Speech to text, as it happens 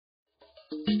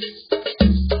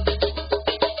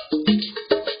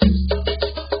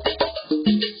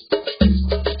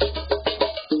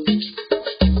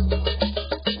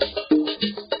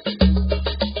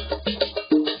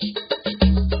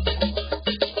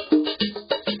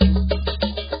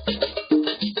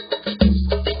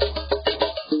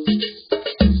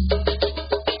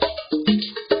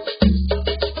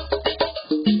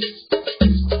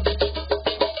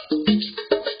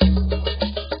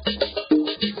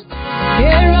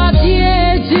Hear of the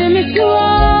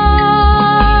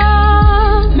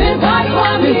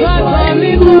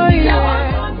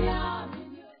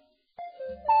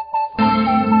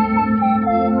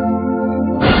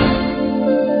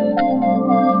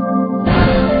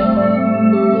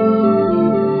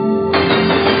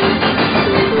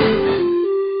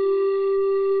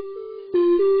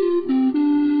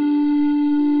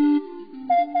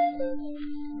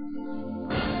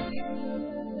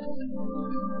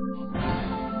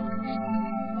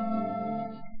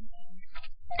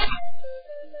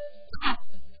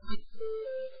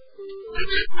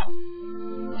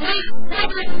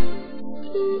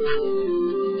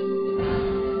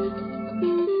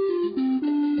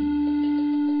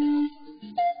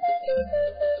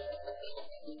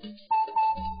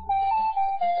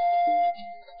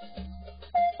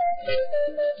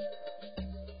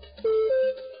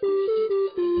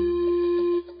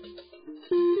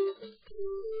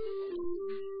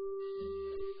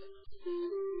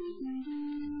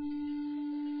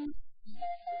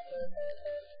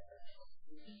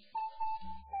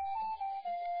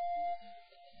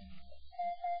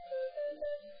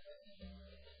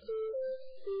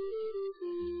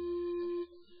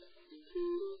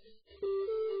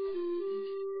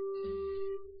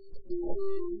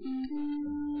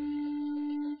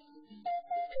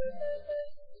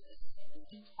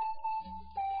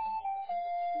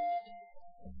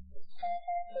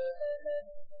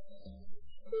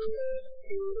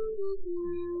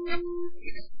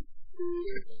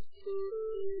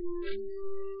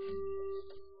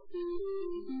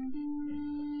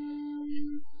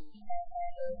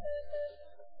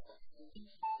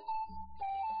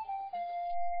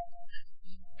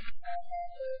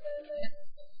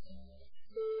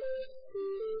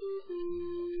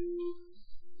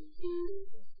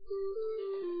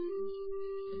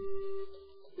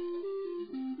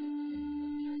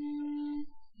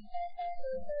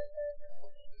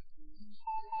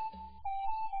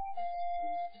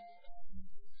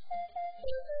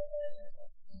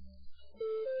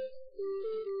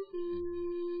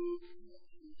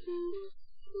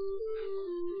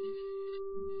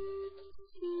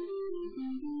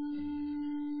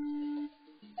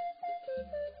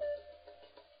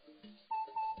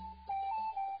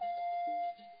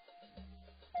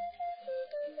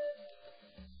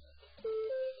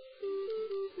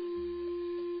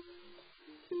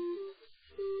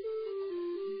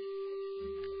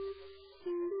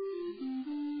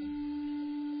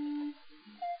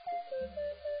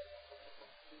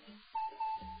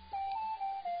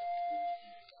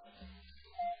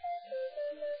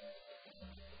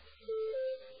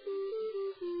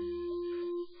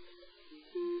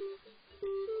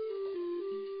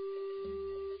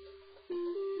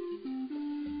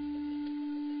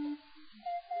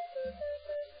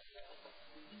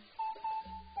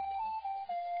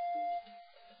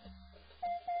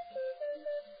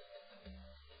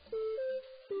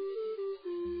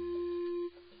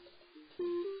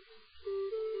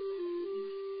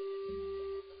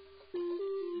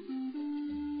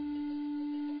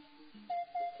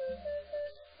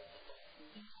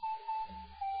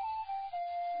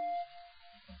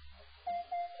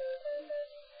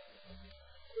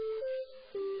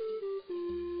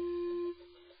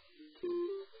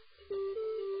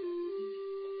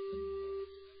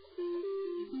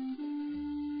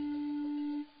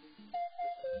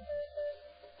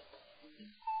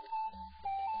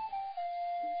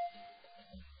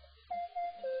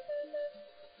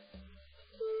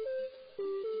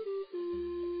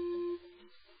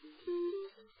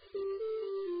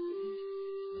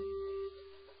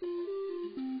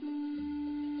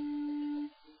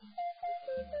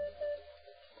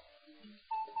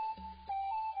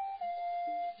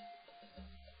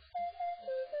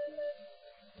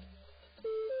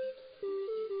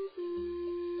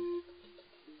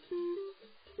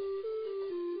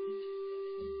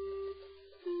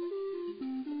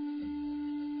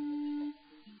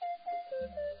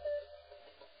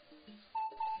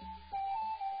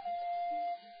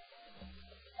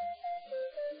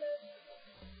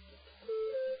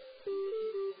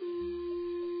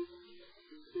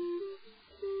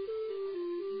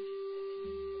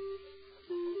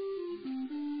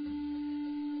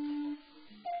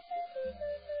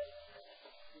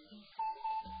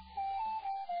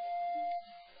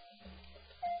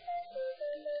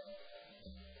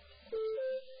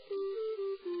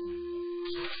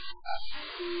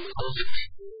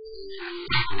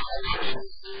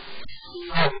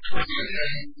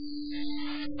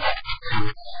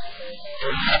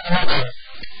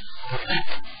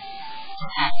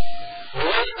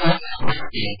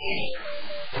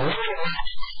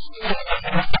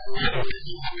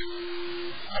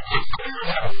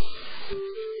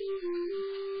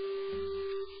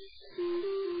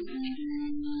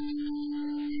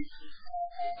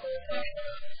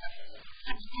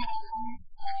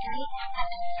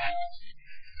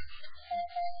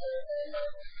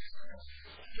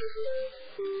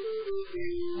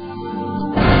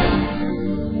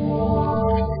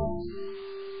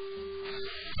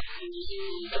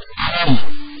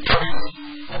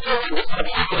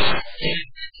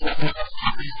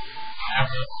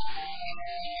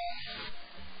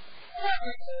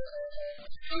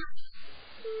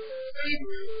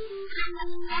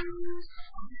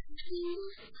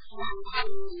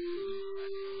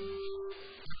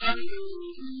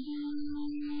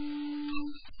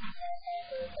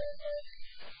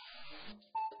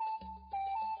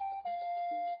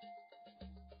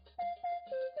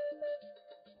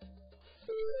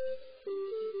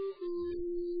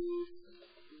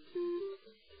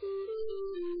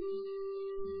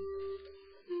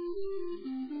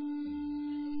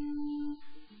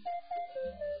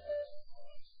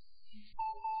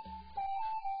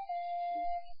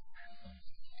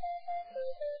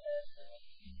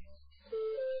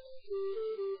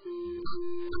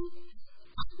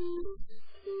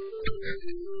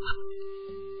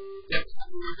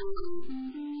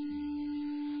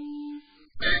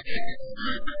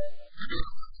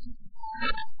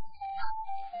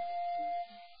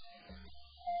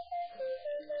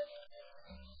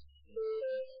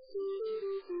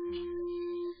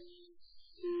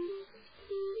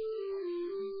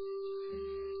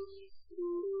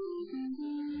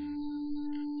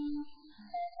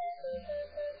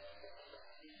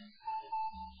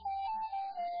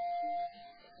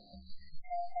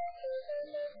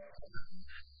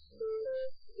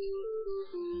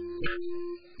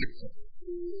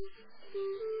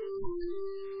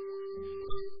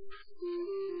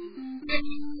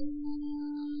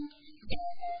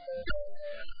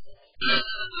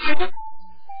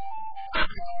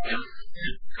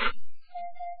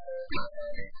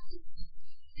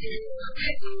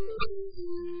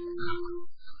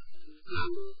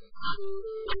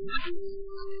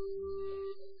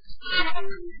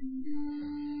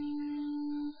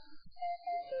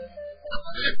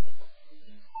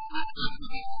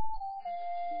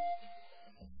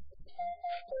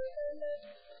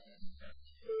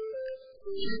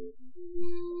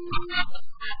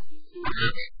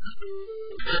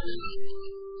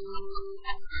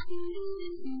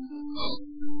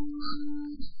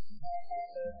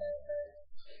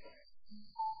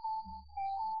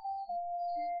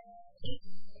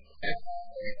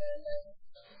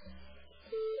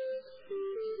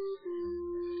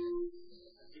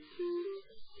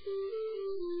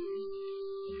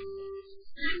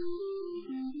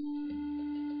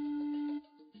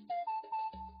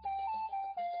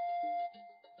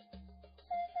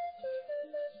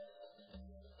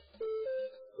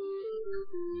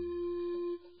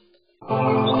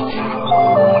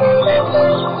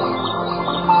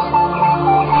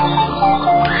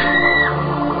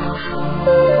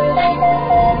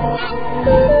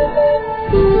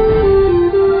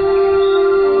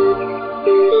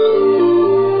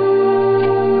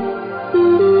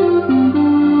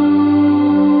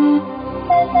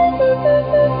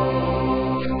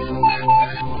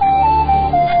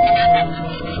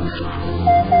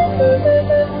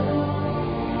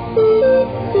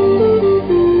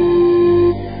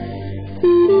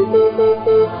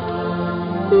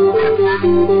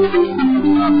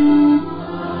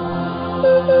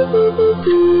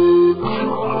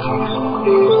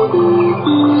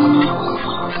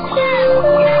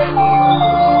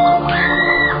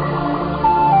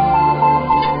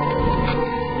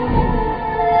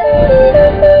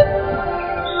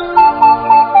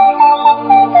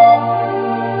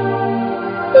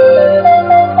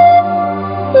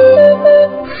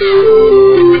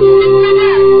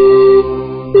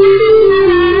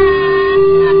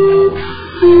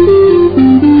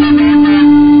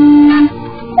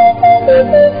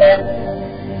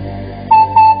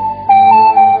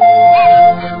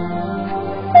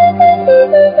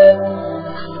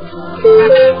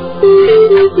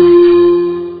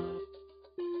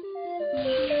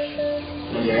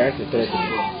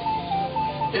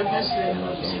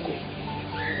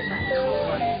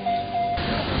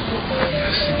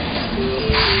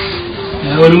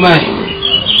Olumai.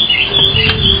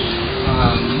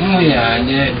 No,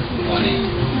 yeah,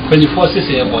 When you force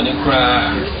it, a bonnet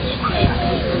cry,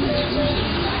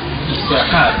 it's a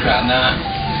hard crana,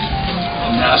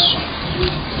 and naso.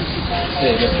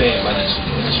 Say the pay, but it's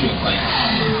your point.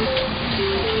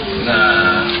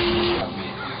 Nah,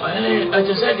 I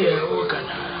just said, you can.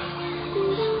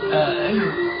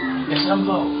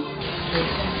 Example,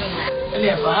 and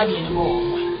if I had any more,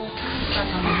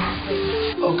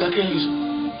 okay.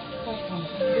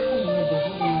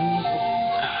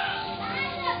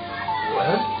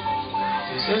 Well,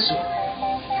 he says so.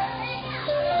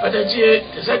 But I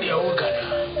said, you are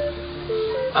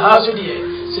I also did,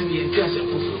 so be interested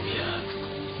for you.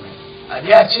 I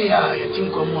dare say, I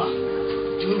think of one.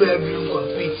 Two bedroom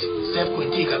complete, self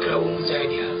could take a crowd's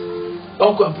idea.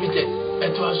 All completed,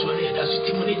 and was only that's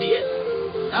Timony dear.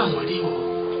 Now, what do you want?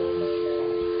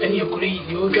 And you agree,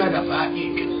 you got a bad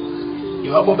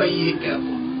you are over ye airport.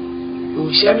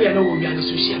 You share me an old man,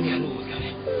 so share me an old man.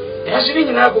 There's a ring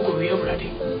in our book of your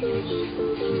ready.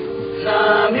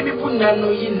 Nah, maybe put no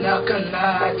yin now can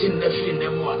not in the film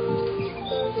them one.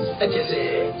 That is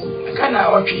a can I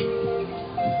watch it.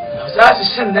 That's a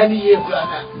son, any year,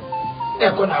 brother.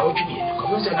 They're going to watch me.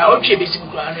 Because I watch you, basic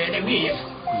ground, and a week.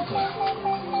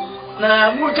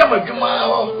 Now, more time of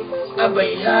tomorrow, I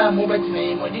buy ya, mobile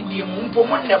name, or did you move for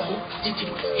one level? Did you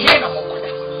hear no more?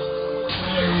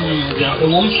 The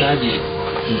woman's idea.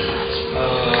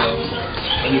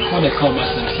 When you call the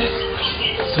commerce and say,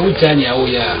 so Johnny,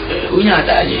 we are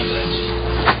that.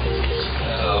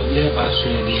 Yeah, but so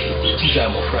the teacher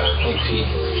of okay,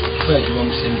 where you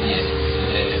want to send me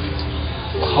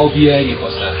how be I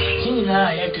was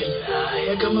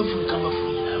I come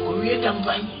from, we are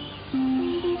campaign.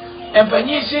 And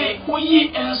Penny say,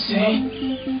 we and say,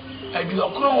 I do a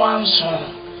crow one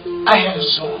song, I have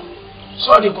song.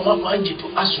 So they come up and to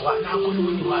Aswa, now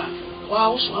couldn't you are.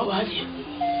 Wow, so how are you?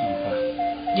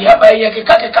 The Abba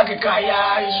Yakaka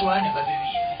is one of a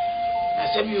baby. I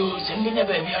said, you send me a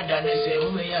baby, I done as a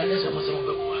woman, as a Muslim.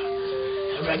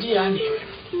 And Radia near.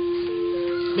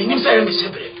 Meaning, say, Miss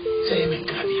Separate, say, I'm in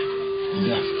Crabia. I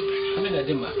mean, a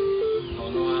dimmer.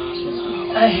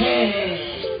 I hear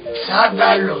sad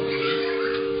dialogue.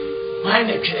 Mind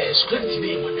the chair, script to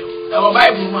be one. Our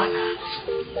Bible man.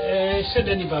 Said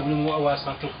any Babylon was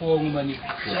at a 4 woman.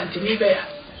 Santini Bear.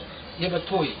 Never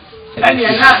toy. And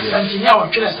you're not Santinia or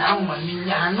Chess, I'm one in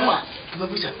Yanoa, the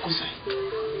Busa Kusa.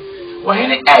 When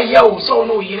any air yell, so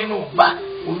no, you know, but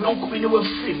we don't come in over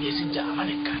free, yes, in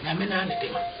Jamanica, I mean, I'm a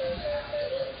demon.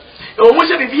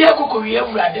 Almost every vehicle we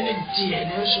have rather than tea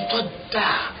and also thought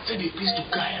that to the piece to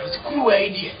Kaya was a cool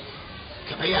idea.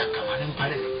 Kabaya, come on and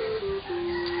pardon.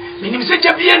 Meaning such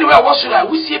a piano, I was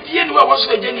we see a piano, I was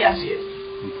a genius here.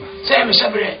 Say, Miss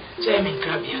Sabre, say, I'm in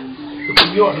Crabia. You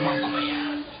can be all the one.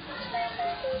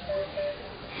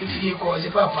 If you call the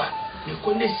papa, you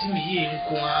couldn't see me here in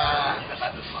Kwa.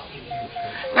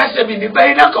 That's a baby, but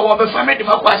I don't go over family,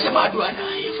 my pass him out.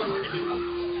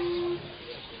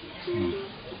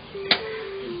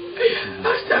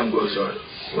 As time goes on,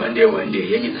 one day, you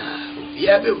know,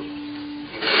 yeah, Bill. I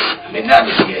mean, not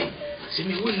again. See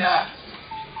me, would not.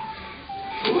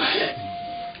 Go ahead.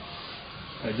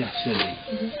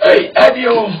 Hey,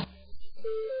 adieu.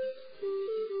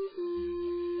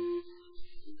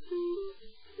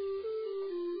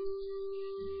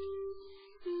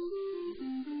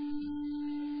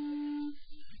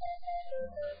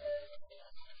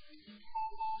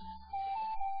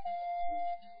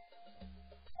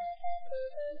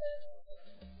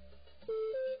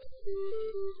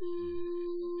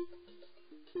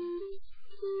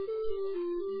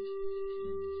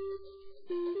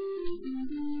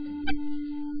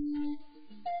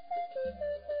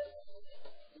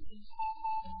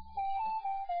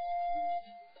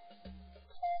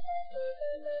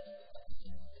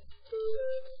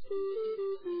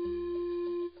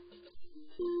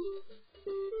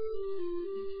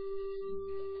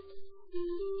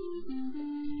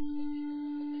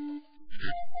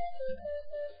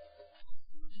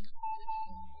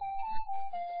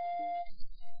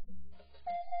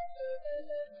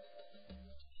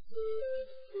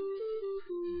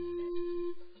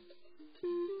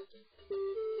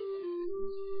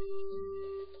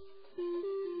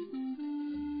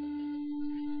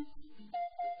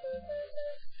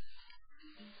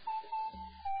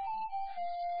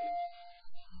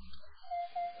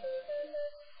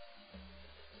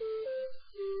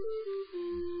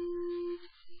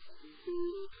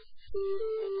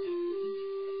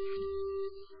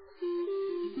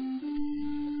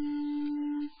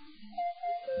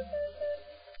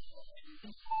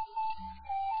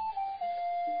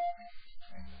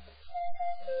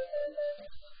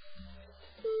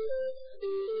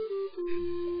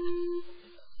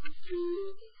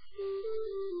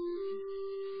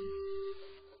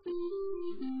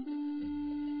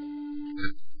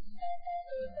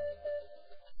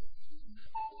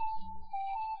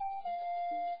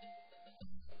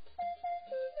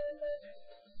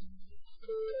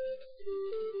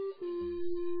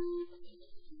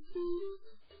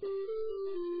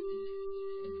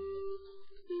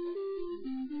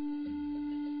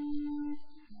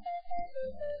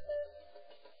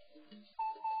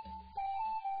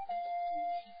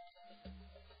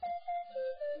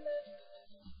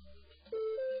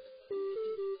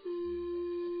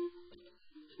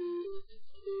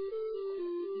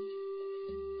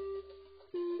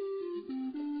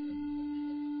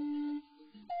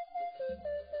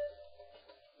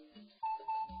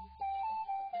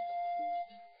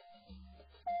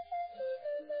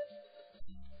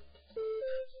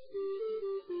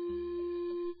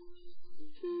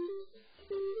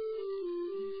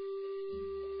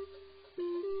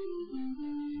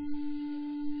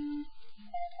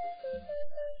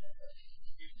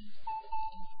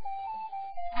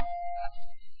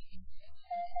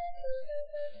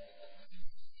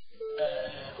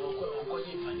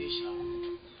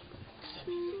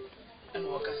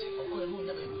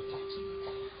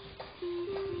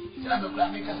 na me kura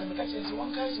me ka se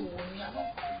won ka se won ya no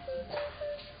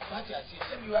fati ati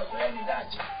se mi wa kura ni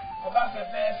dachi oba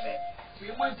fe we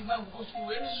want to go school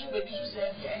we ni su be di su se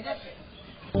bi enye fe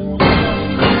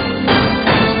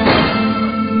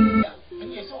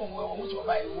enye se won wo to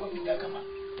oba e wo bi da kama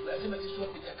we se me ti so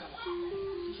bi da kama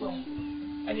so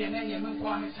ene enye me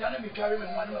kwa me se na me tware me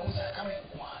ho na me wo sa kama en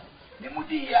kwa ni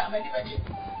mudi ya me di be di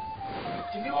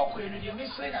timi wo ko enu de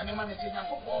me se na me ma me te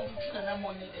Nyankopon tu na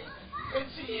mo ni de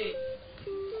enti ye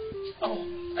oh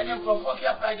ene ko fo ki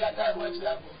apa ja ta wo ti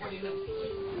la ko fo ni no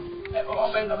e o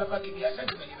be no me pa ki bi ase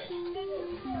de me be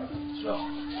so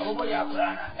abo ya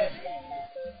kurana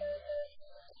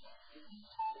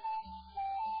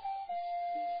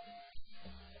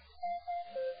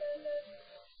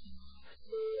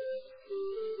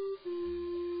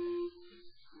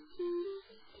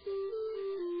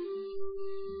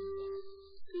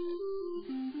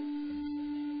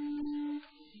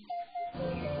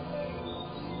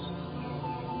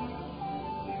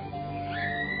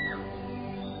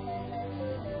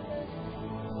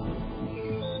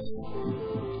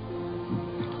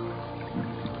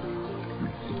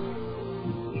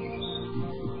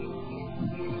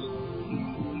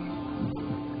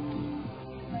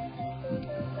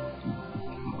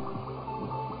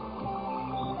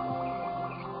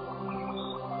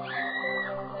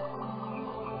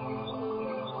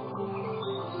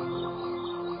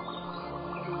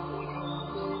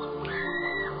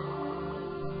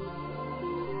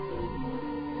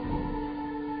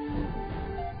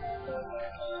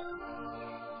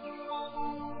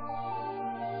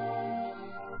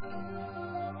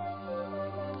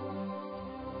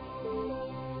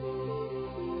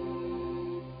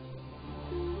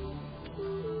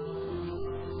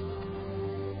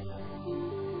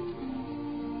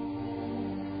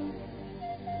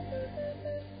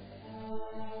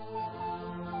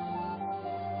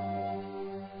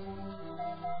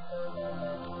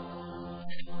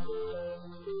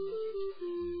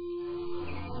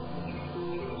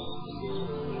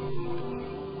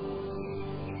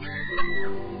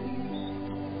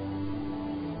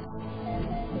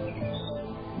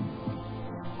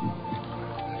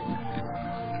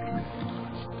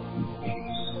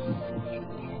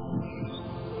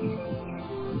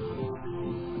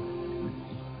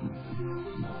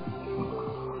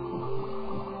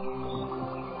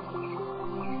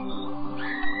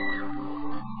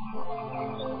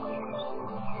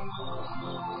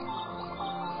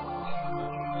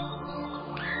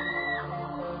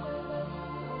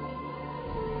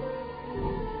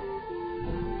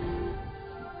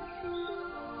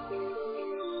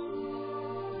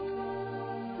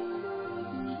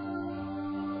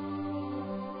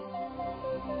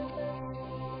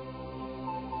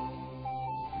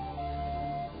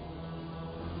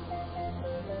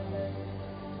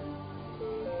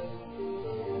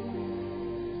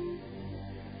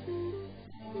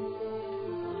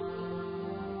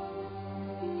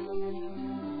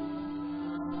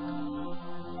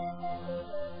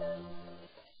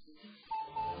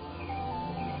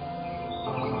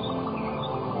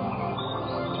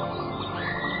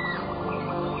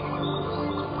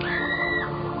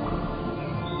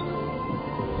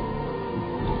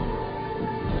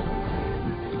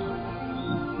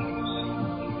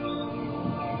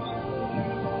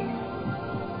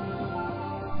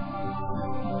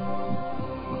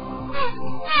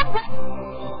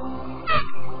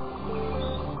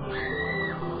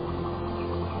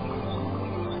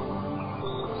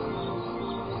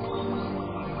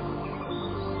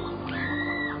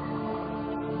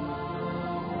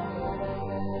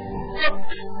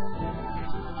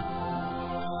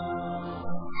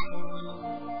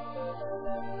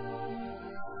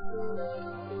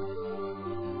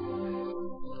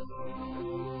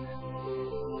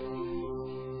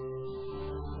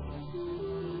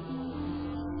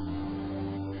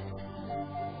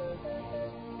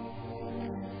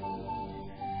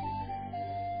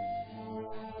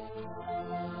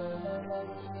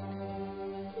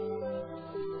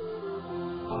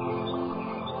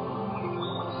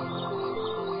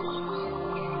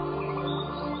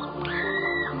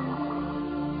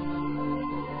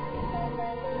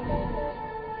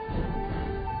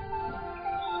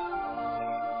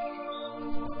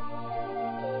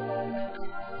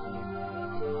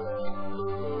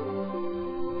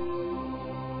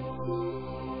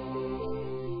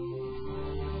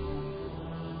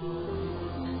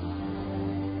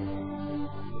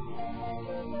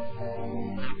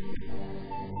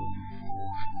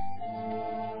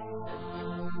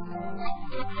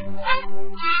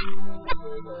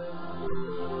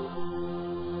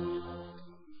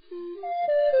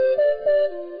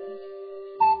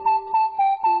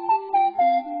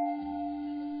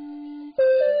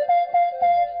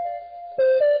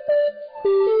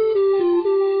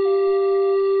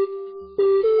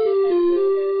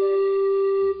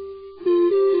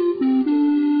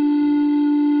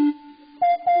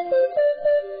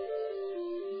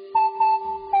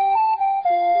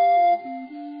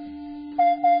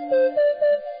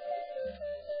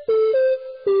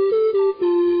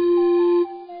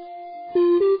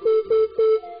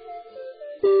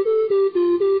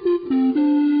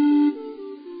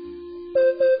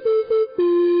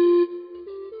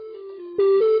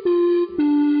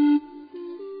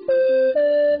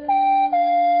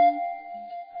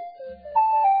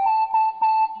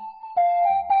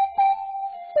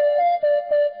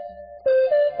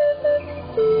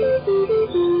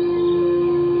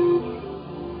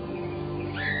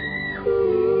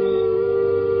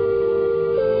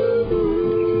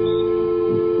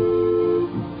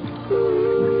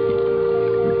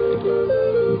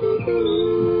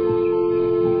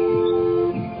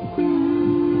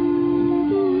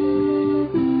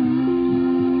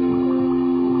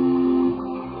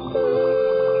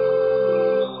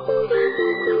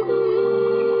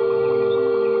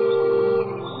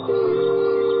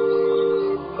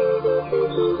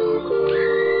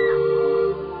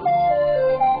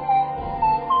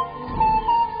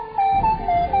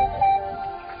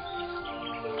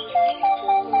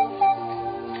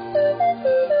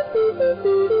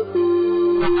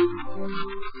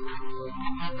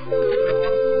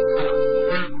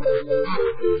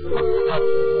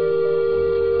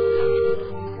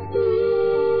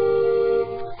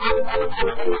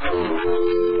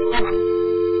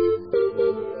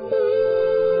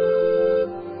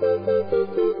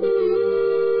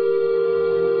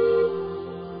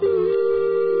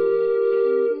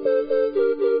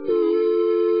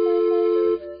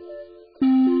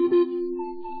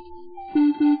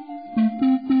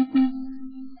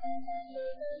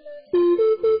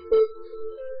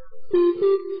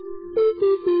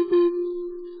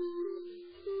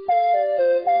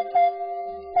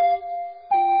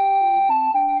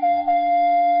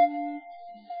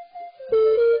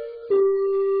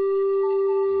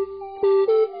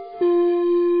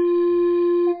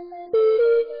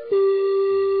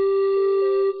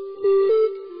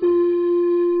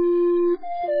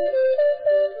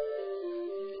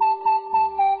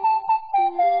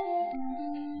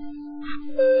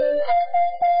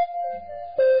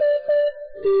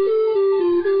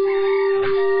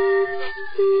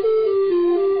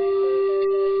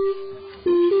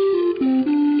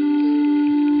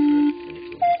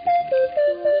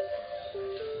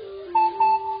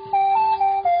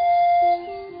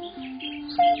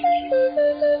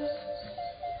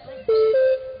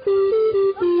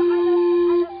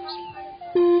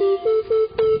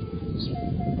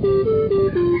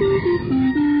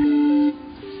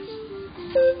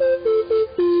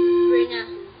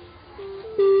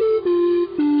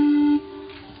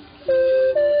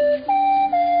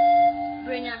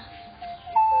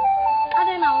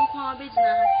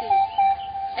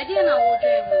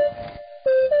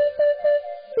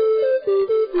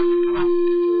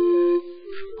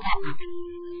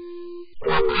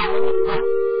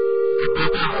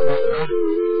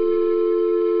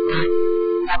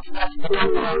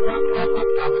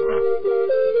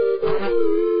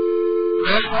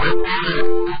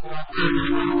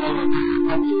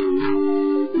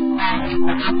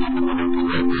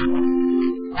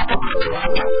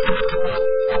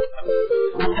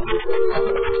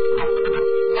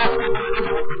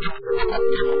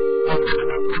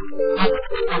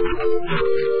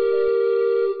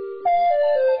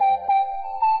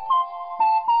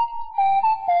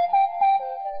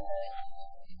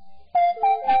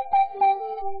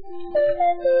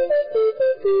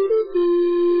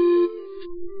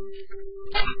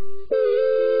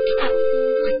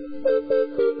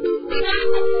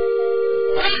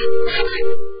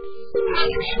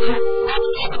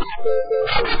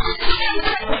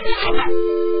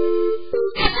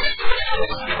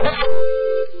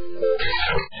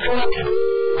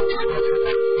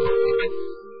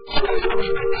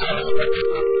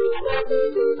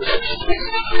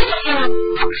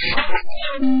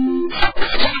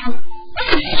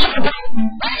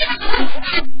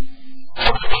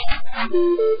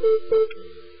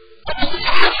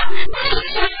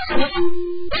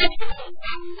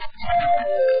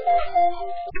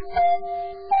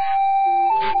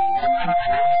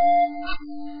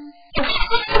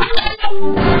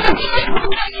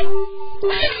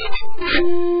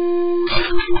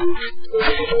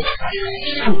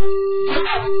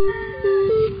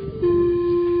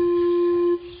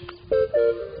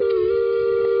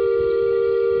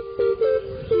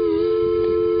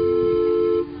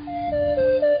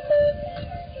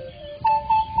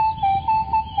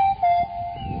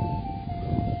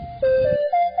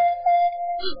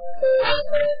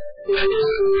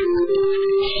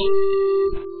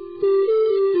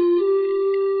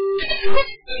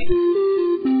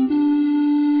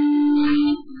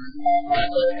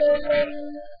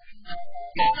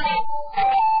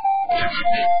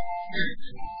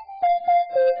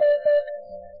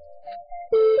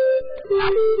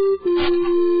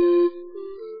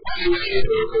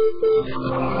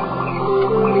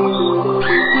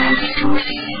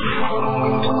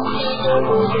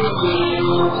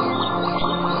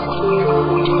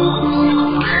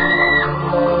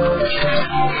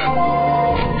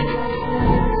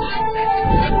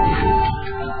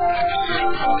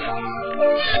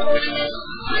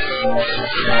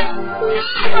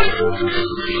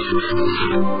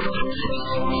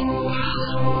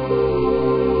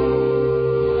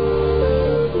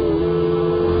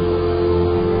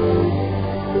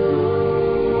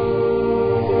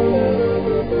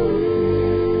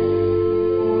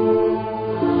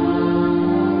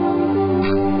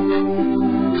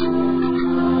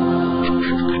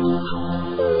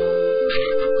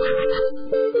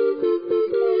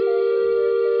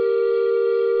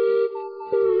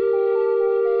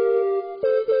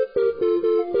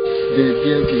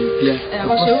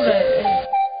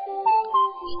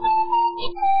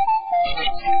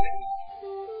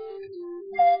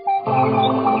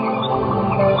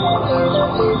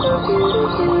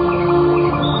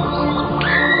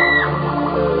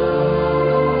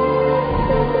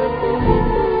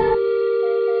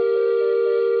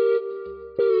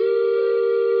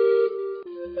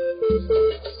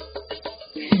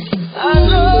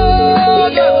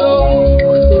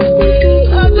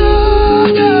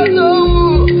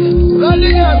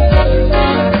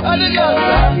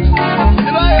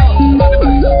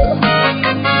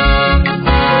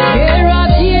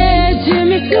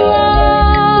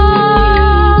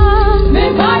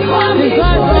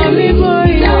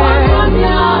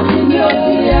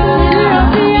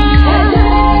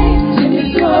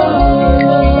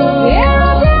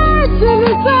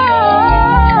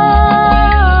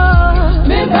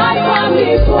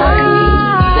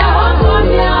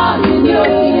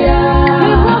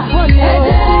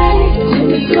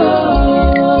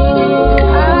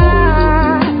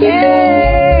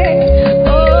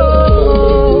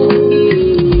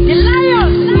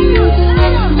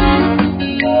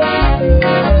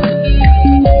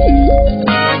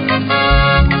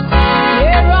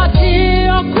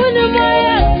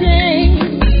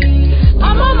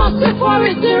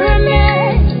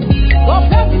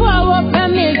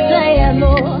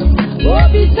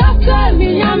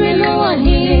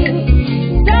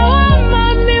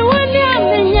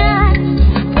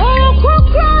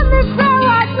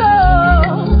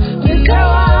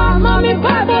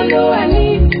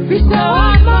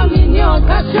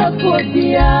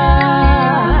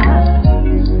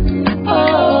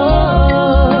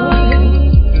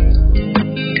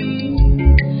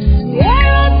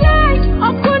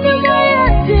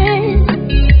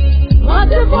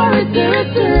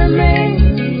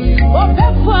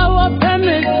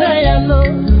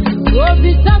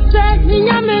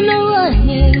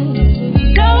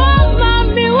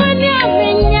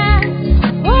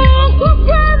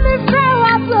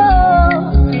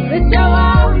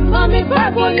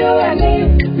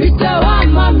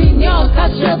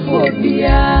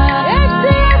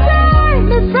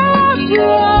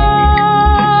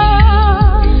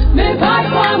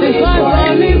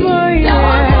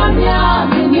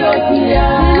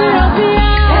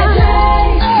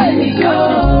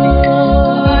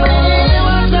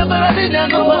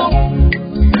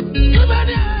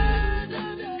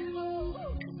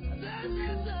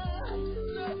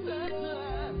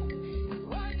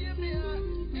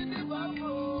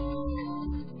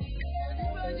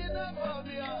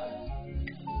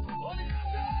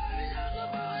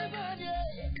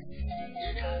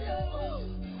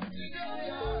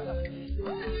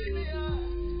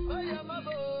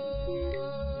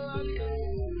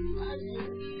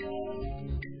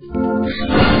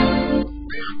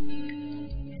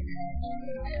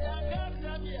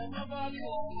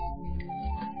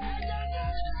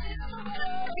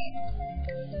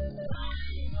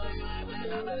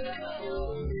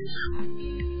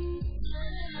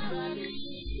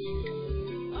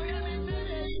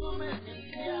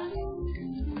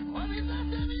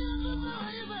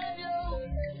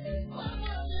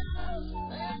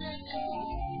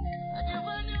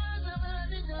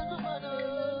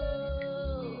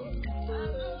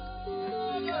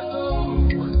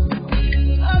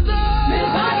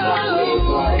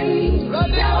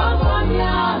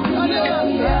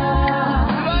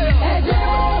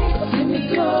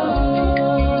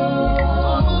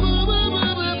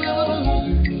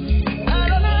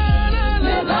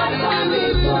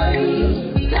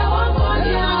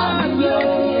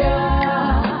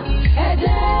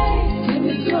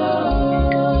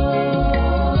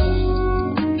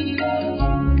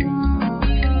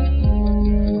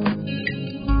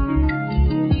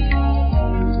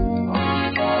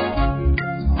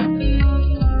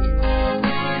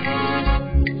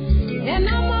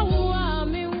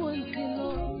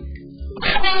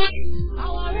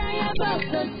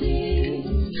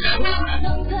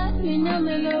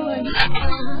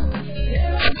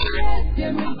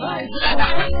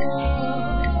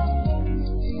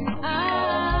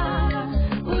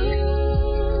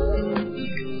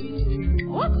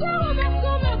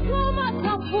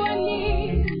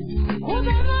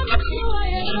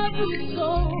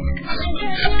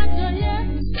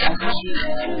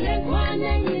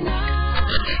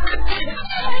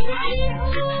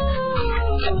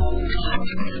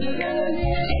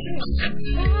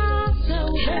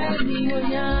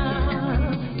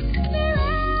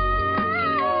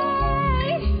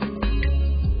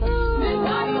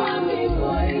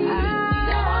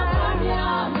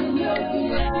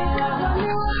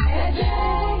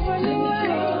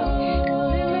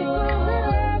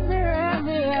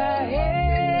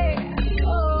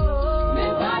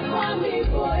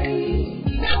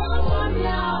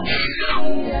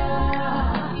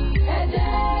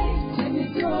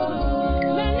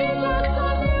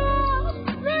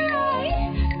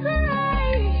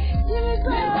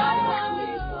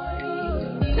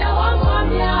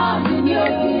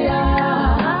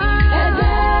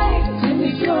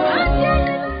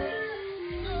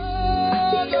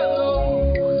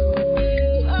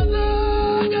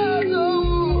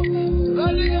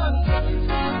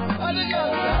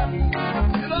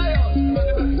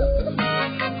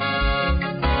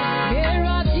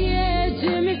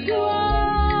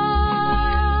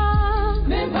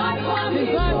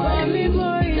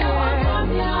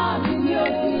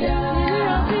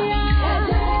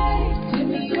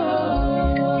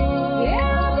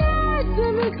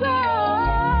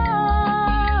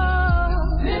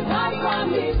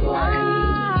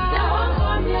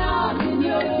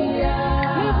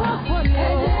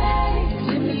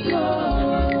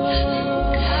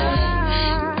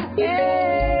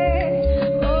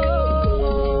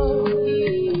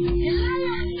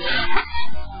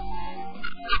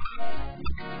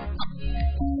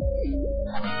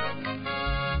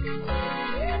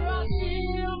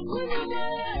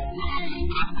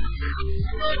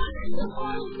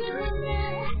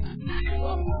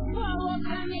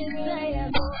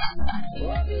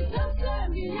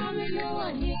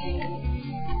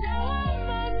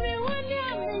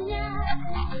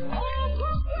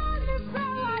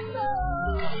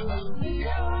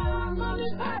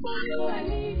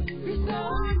So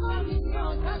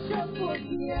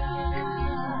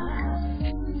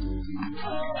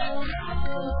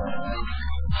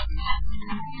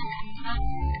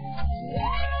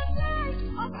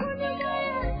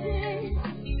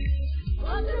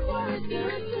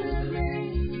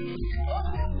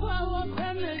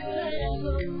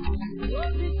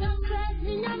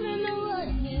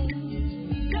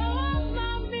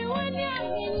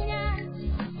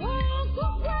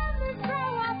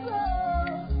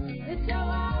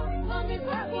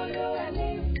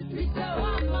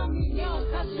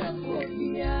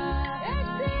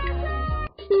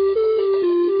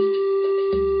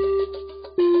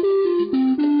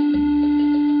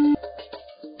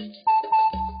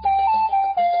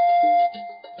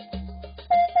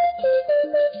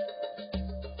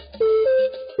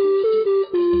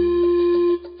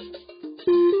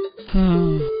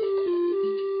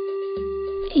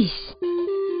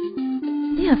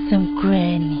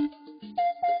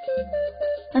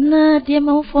Dear,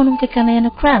 my phone can I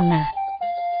a crown now?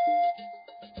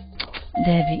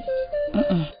 Debbie,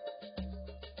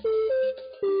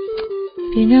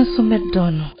 you know, so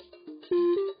McDonald.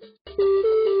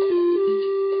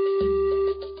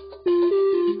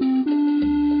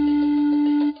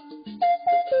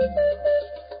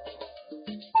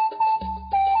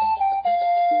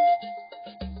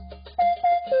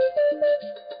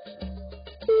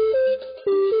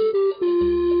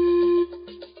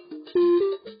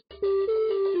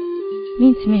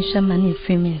 Me shaman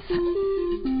famous.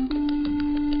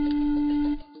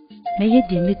 May you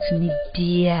dear to me,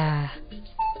 dear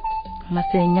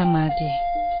Masenya Madi.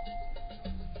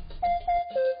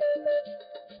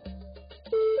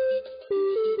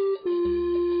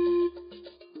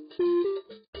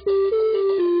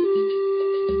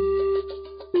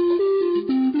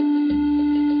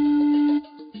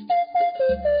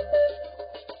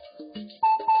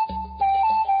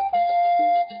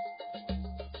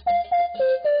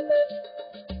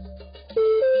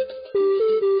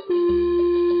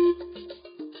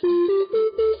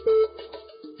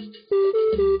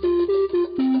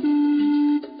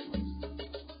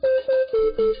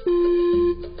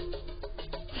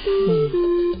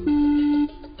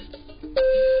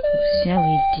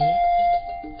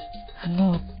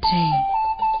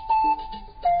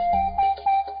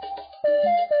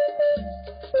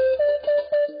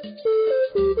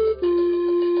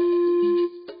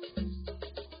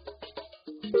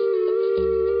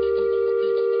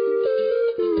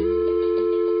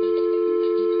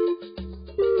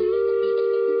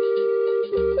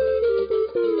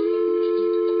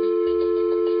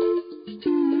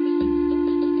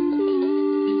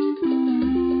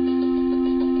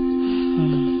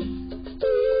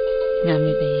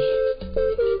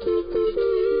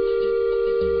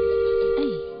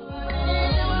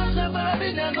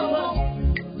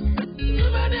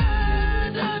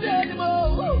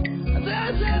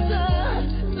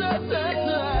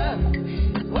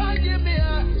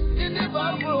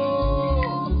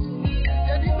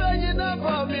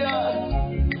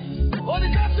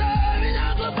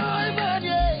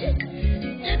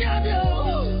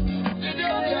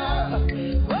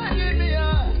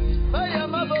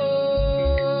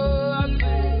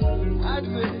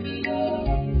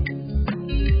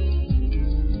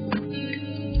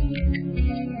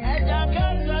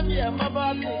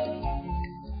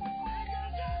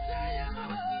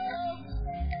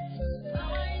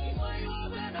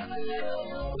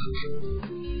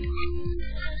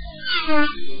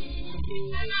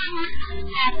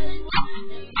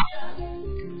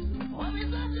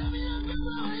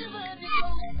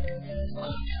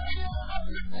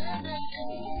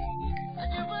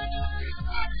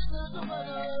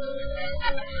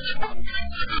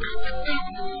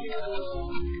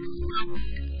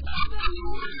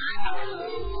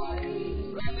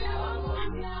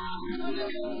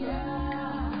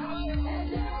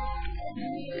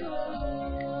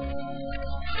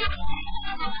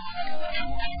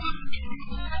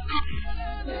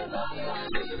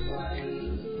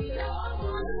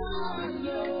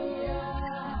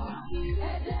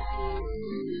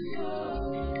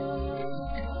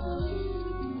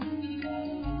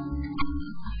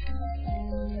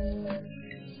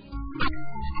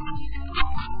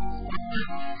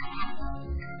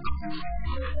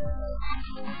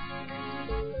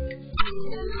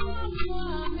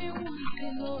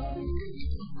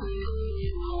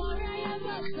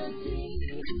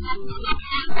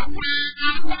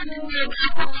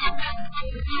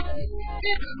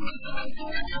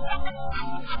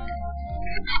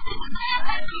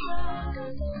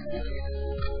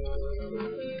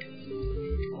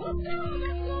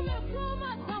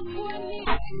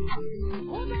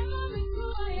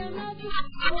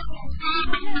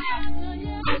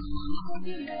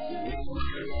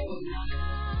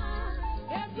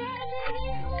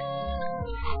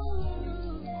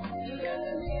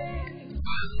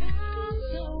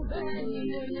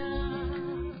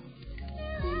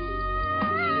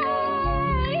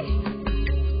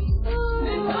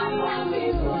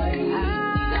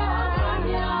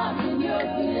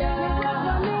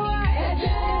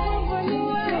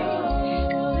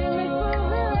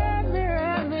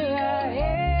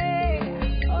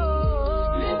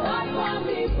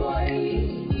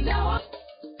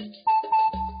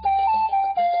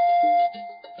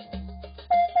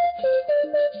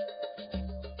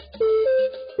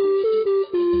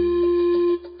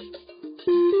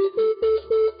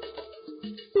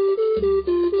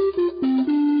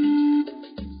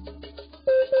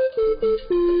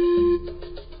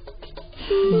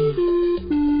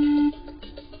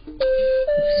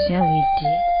 Shall we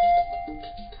do?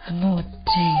 I'm not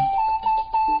saying.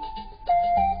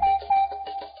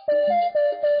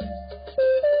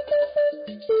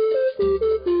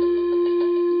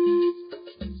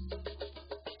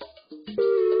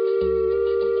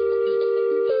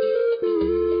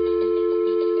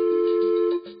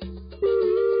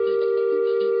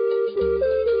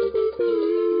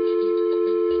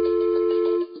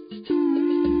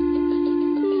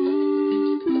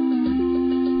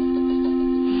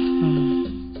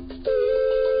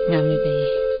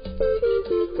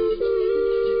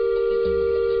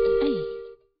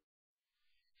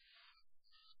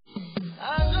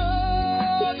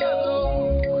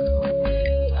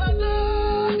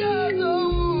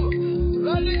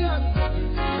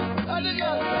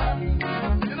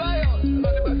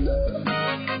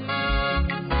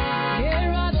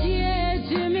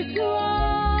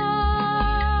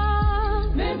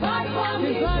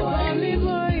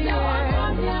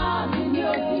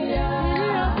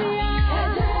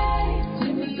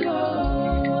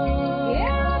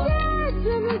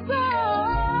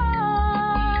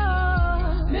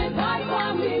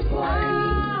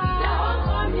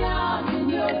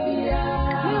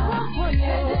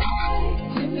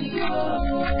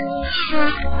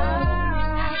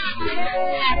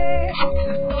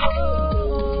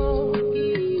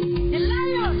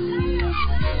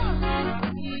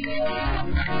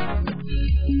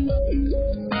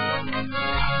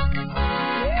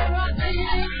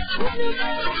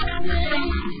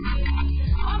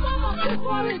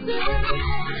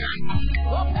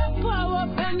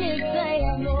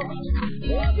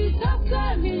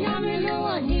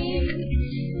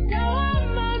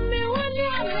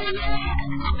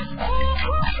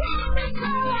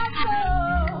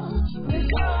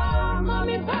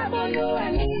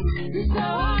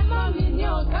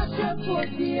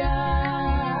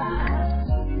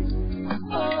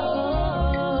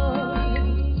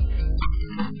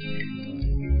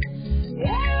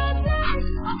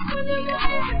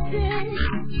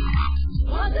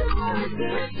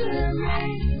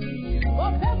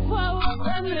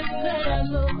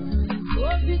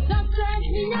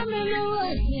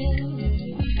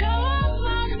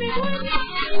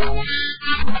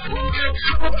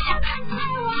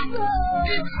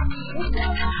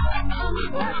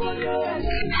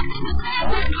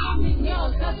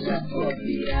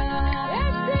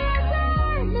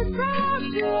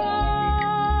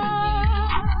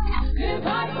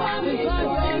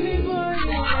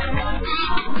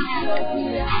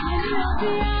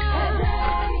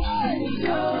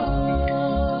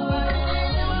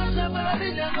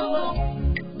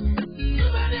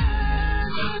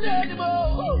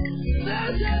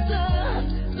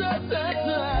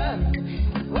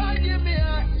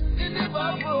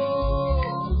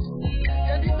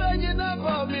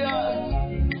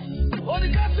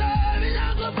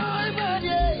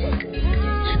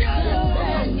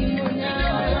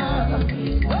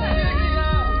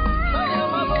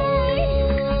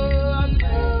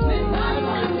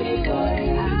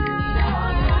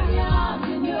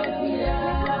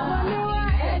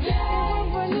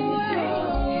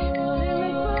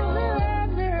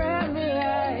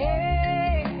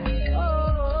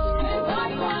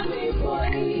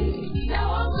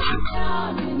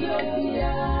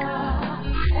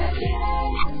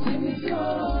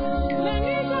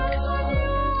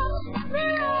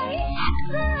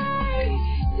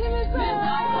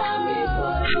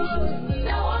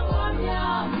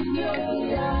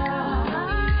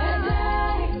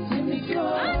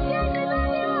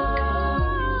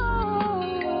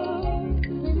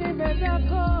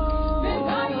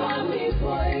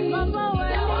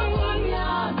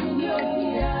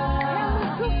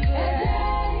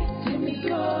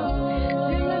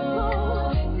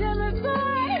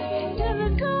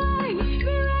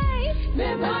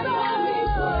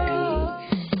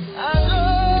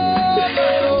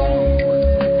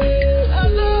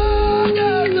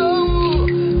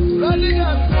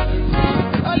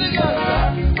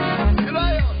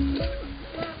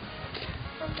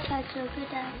 so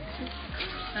good afternoon.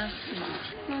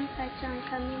 One person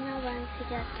coming out once to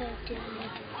get to the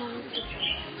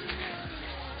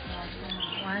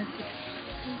once.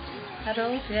 I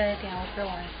don't feel anything else for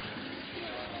once.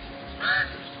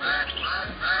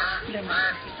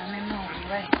 I'm not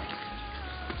right.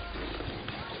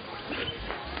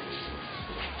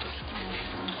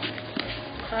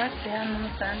 Cross the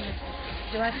animal sandwich.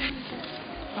 Do I?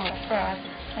 Oh, cross.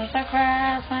 What's that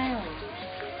cross?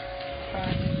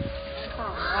 Cross.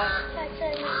 Oh,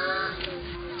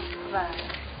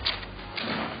 right.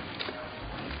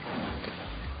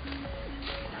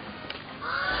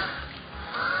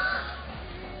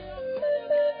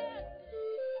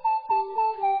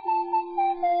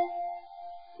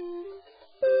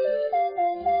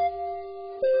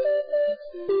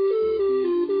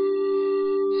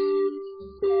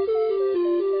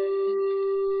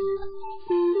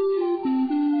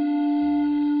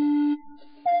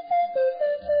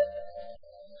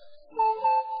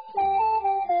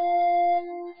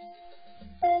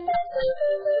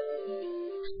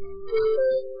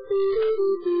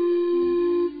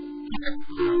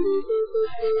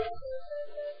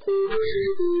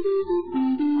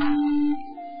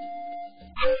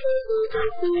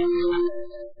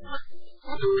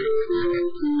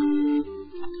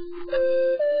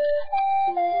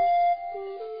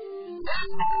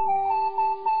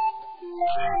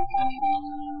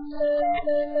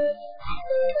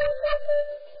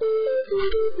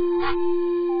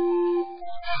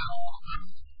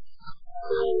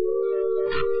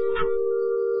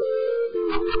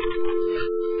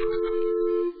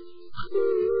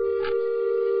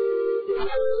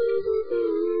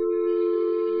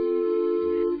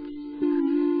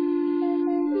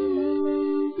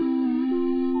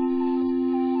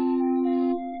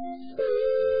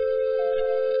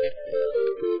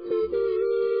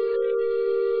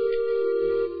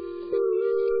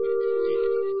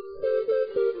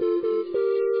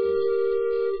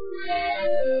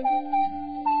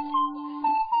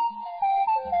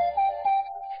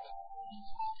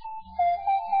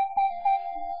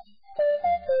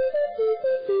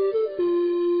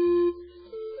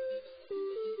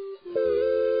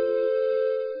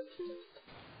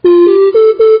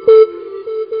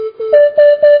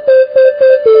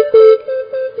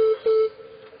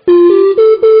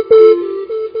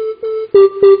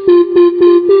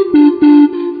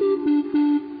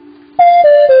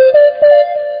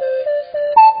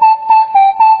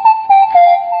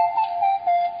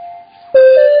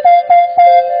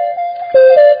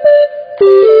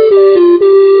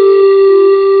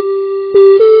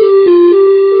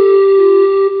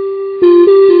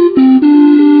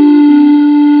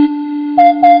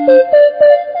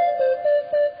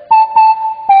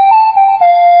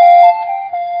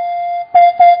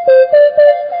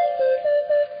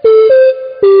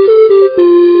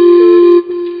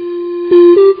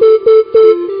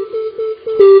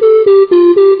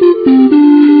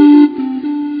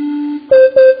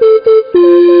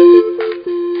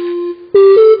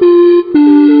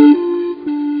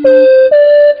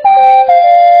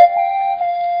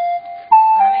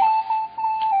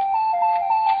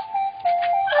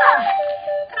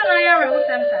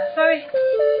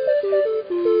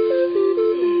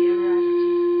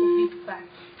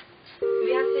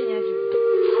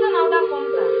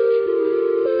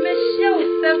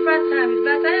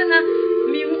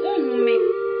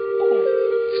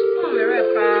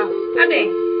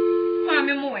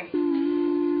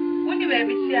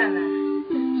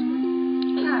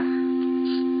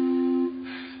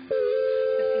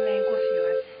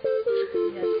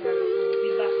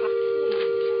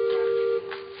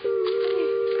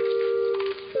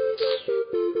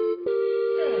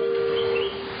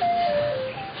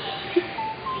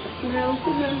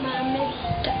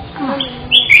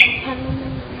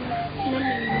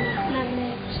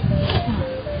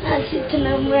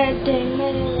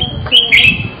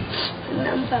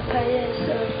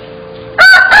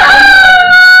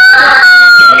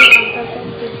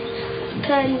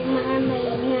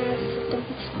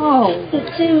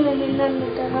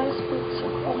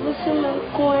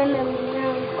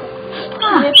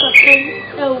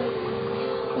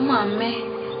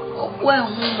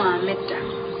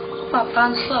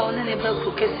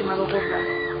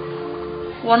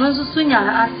 One also swing an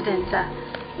accident.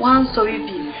 One sorry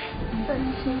be.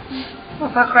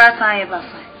 Papa cries, I ever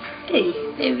find.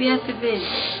 Hey, we have to be.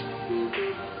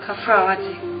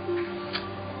 Kafrawati.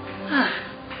 Ah,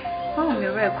 oh, me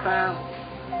rare crowd.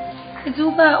 It's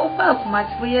over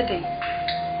much weird.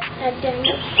 I don't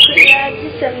know.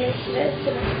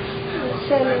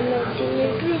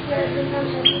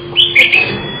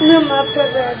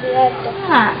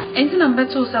 Ain't number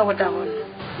 2 sour down.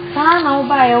 Now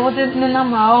buy what is the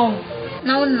number home.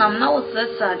 Now, now,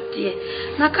 that's dear.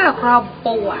 Naka crab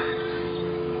boa.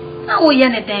 Now, we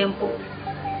are a temple.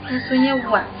 And so you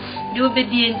what? Do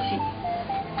obedience.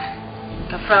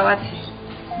 Kafrawati.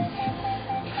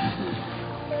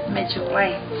 Met your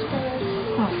wife.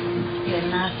 You're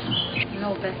not.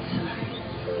 No better.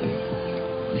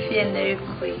 Fear no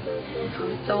quay.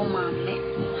 From so mammy.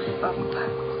 Papa.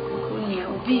 Kunia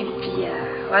Ubibia.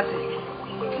 What?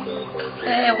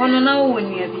 I want to know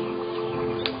when you be.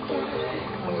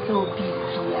 So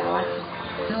busy.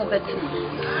 No better.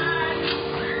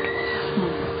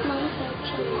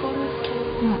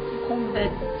 Come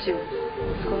back to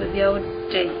go the old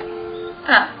day.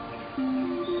 Ah.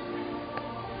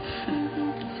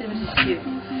 Seems you.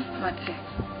 What?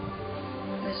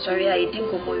 Sorry, I didn't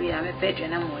come over. I'm a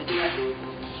bedroom and I'm with you.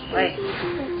 Why?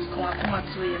 Come on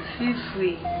to you. Feel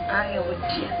free. I am with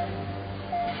you.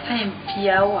 I'm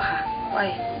Piawa. Why?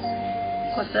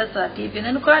 Because that's a deep in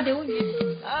and crowd.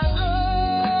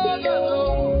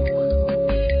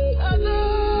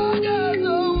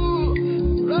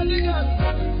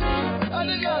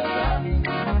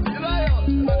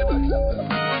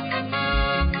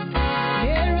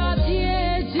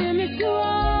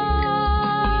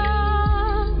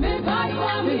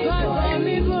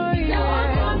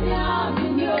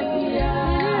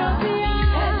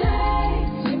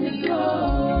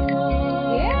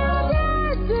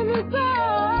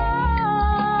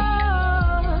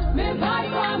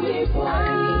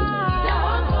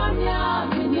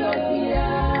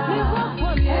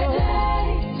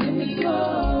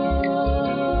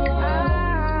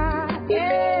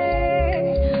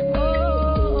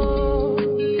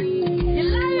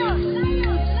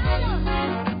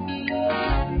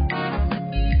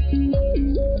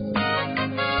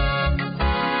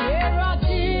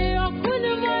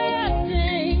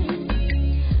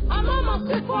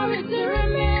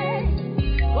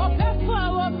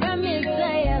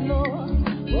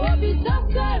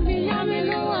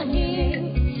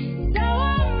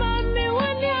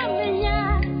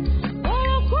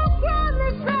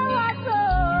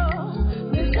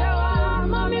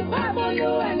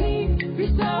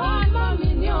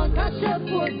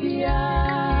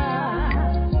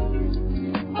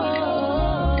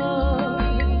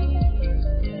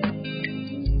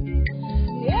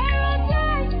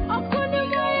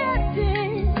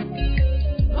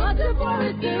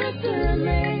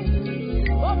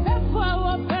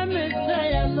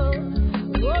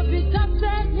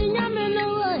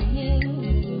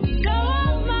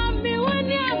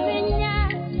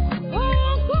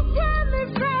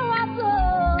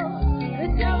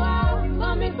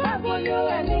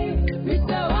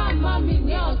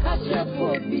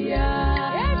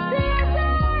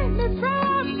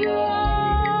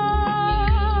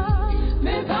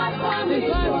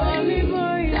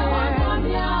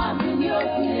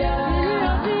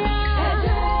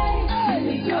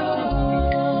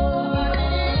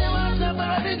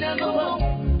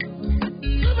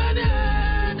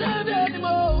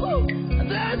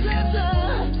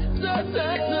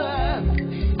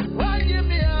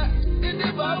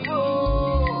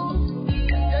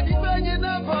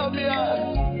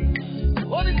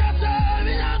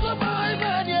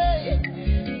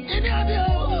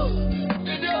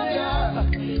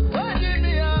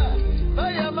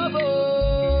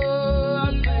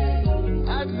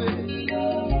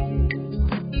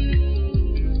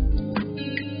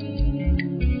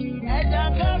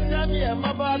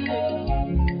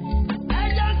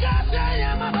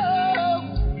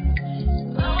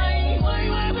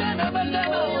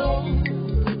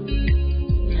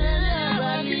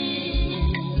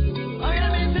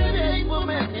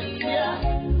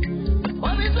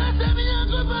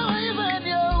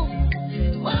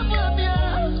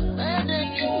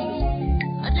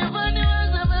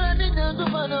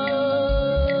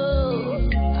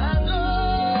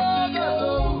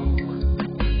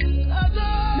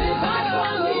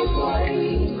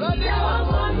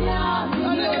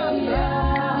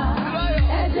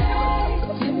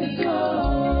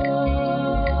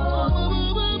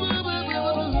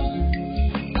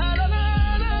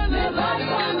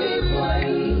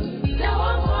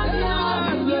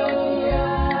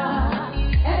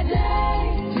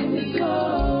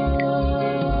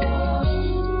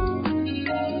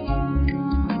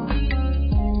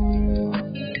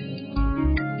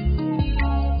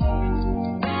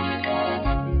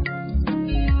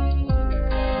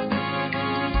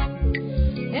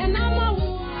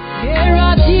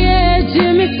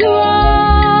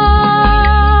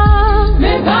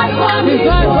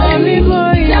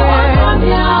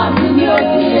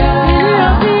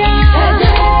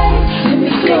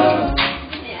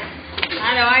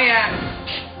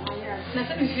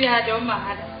 your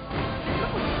mad.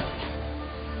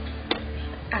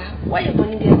 Why you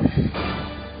born there?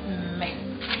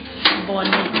 Born.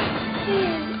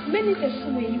 Many people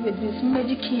say you with this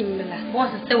magic king.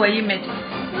 What's the way you met it?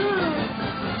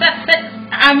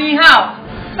 I mean, how?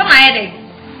 Come on, Eddie.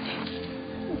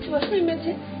 It was me met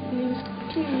it.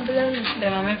 King Blanche. The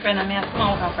my friend, I may have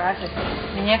come over for us.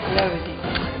 Me neck already.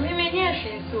 Me may hear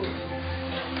she so.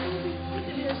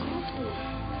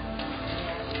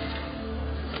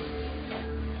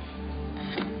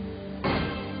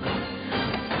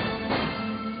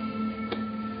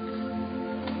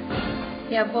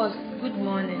 Yeah, boss. Good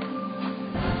morning.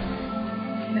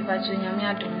 Me bacho nyame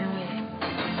adom me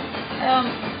ho.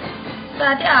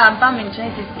 Sadi aba me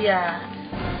nchen sisi a.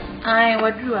 Ai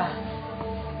wadru a.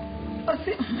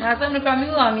 Osi, asa me kwa mi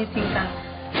wa mi tinka.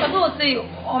 Obo say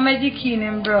o mediki ni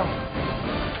mbro.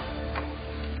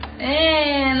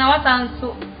 Na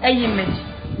watanso ayi meji.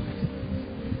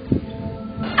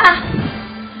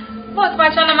 Boss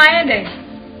bacho na my head.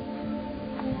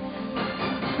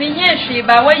 Me nye hwe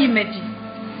ba wa yi meji.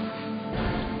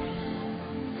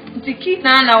 Tiki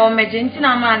na wo meje nti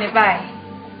na ma ne bai.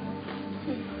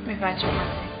 Me va choma.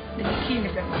 The tiki ni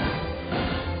be ma.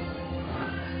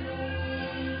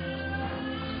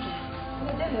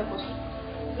 Me de le boss.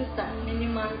 Sister, any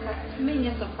man ka me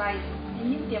nye surprise.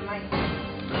 Any dey mai.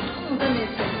 Come on me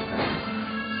say.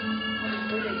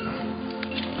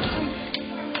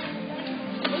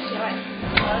 What's your right?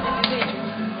 All the way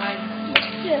right.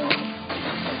 Yeah.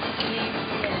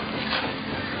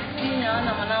 Yeah,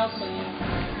 na mana so ni.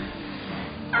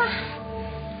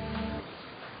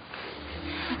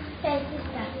 Hey,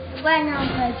 sister. Why now,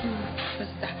 Peggy?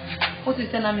 Sister, what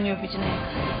is the name of your vision?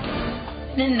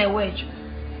 Nene wage.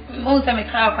 Most of me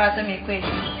crowd across me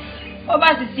question. What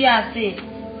about the CRC?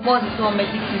 Boss is so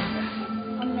medical.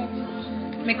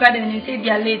 Me crowd and you say they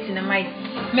are late in the night.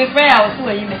 Me pray I was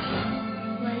where you met.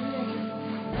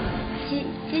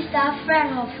 Sister,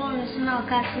 friend, her phone is now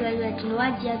casting a wet. No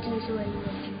idea to where you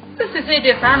were. This is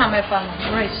the fan of my family.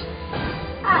 Rich.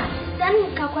 Then you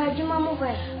can call your mama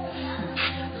away.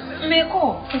 Me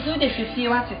call. It's all the 50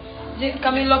 what?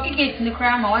 Come in, lock it in the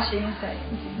crime. I wash it inside.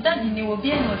 Daddy, you will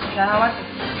be able to what?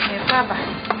 Me papa.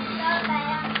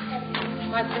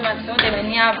 What's so the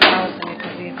many hours in the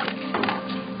cafe?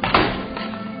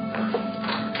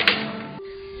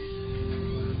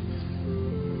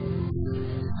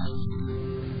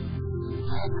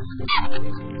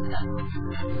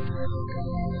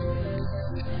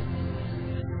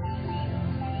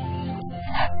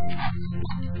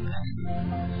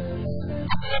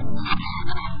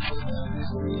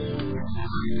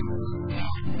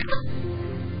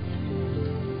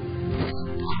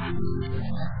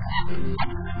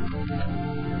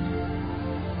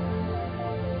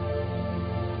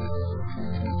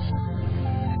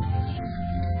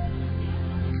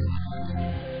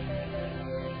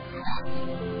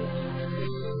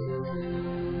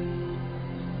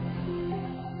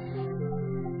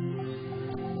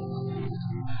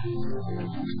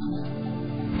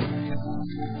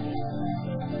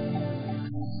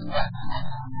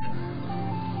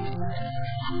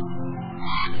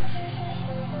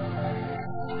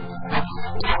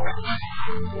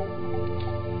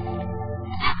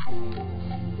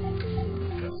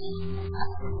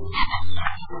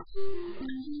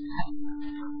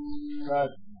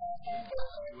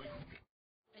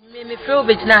 Me feel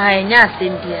bit na ha nya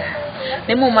asem bia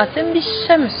me mo masem bi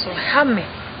hyem so ha me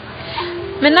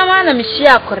na ma na me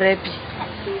hia akora bi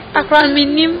akora me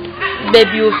nim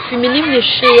baby ofi me nim ye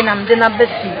hwe na me na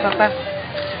besi papa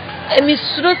emi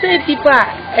suro se pipa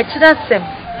e kira sem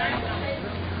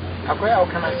akora o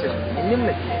kana sem me nim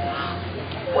me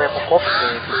wo e kokop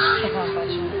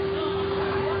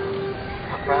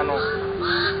akora no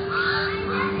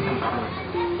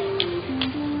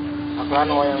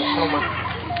o ya soma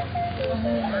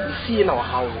see na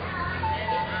how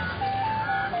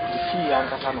see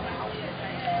ankasa no how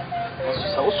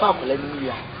so so akola ni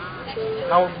ya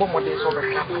now bomode so be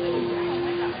hwa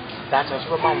that is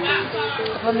for mom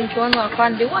for me to no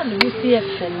akwande one you see a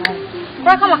friend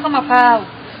kwa kama pa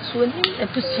so ni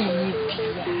epusi ni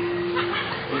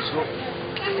pia so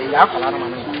ya akola na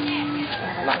mama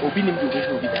na obi ni bi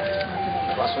obi da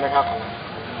waso na ka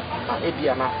na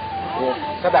ebia na wo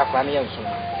sada akwa na yenso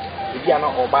ebia na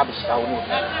oba be shita wo no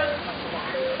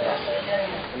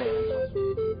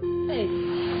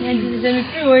Nyanti zemi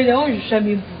free wo ile on hwehwe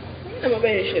mi bu Na ma be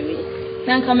hwehwe mi.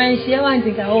 na nka man hie wa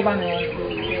ntika ho ba me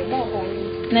wo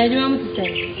na edwuma mu tse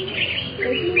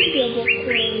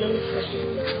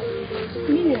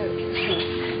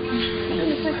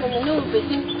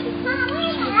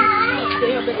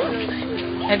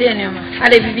Ade ne ma.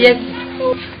 Ade bibie.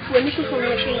 When you from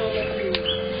your show.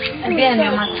 Ade ne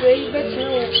ma. Way better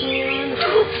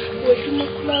what you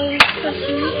make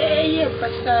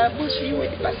pasta, bush you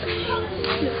with pasta.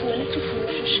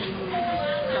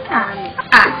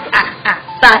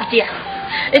 Sadia.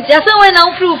 It's just when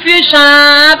I'm through fusion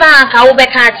back, I will be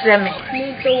catch them.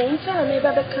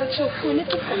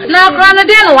 Now,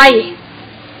 Granadine, why?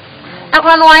 I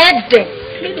can't know why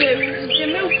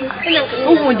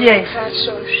oh, dear.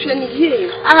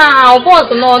 Ah, boss,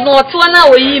 no, 2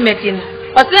 hours you met in.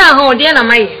 But then, oh, dear, I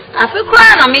feel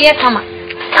crying on me, come on.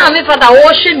 Tell me for the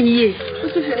washing ye.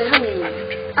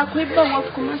 I quit the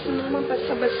work,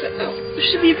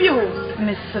 should be you,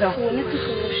 Miss Row.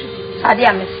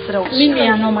 Sadia, Miss Row. Mimi,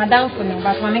 I know Madame for no,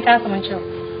 but when I can't come show.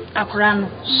 I cran,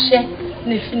 she,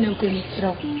 Nifino, Miss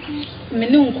Row.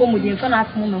 Menun come with the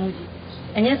infant moment.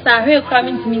 And yes, I heard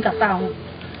coming to me a sound.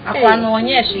 I can't know,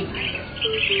 yes, she.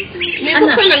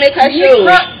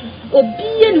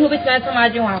 Obedient who began to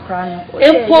imagine our crown.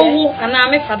 And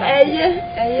I'm a father.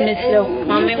 Miss Row,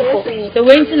 Mamma, the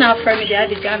wings in our family, the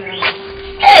other.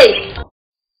 Hey!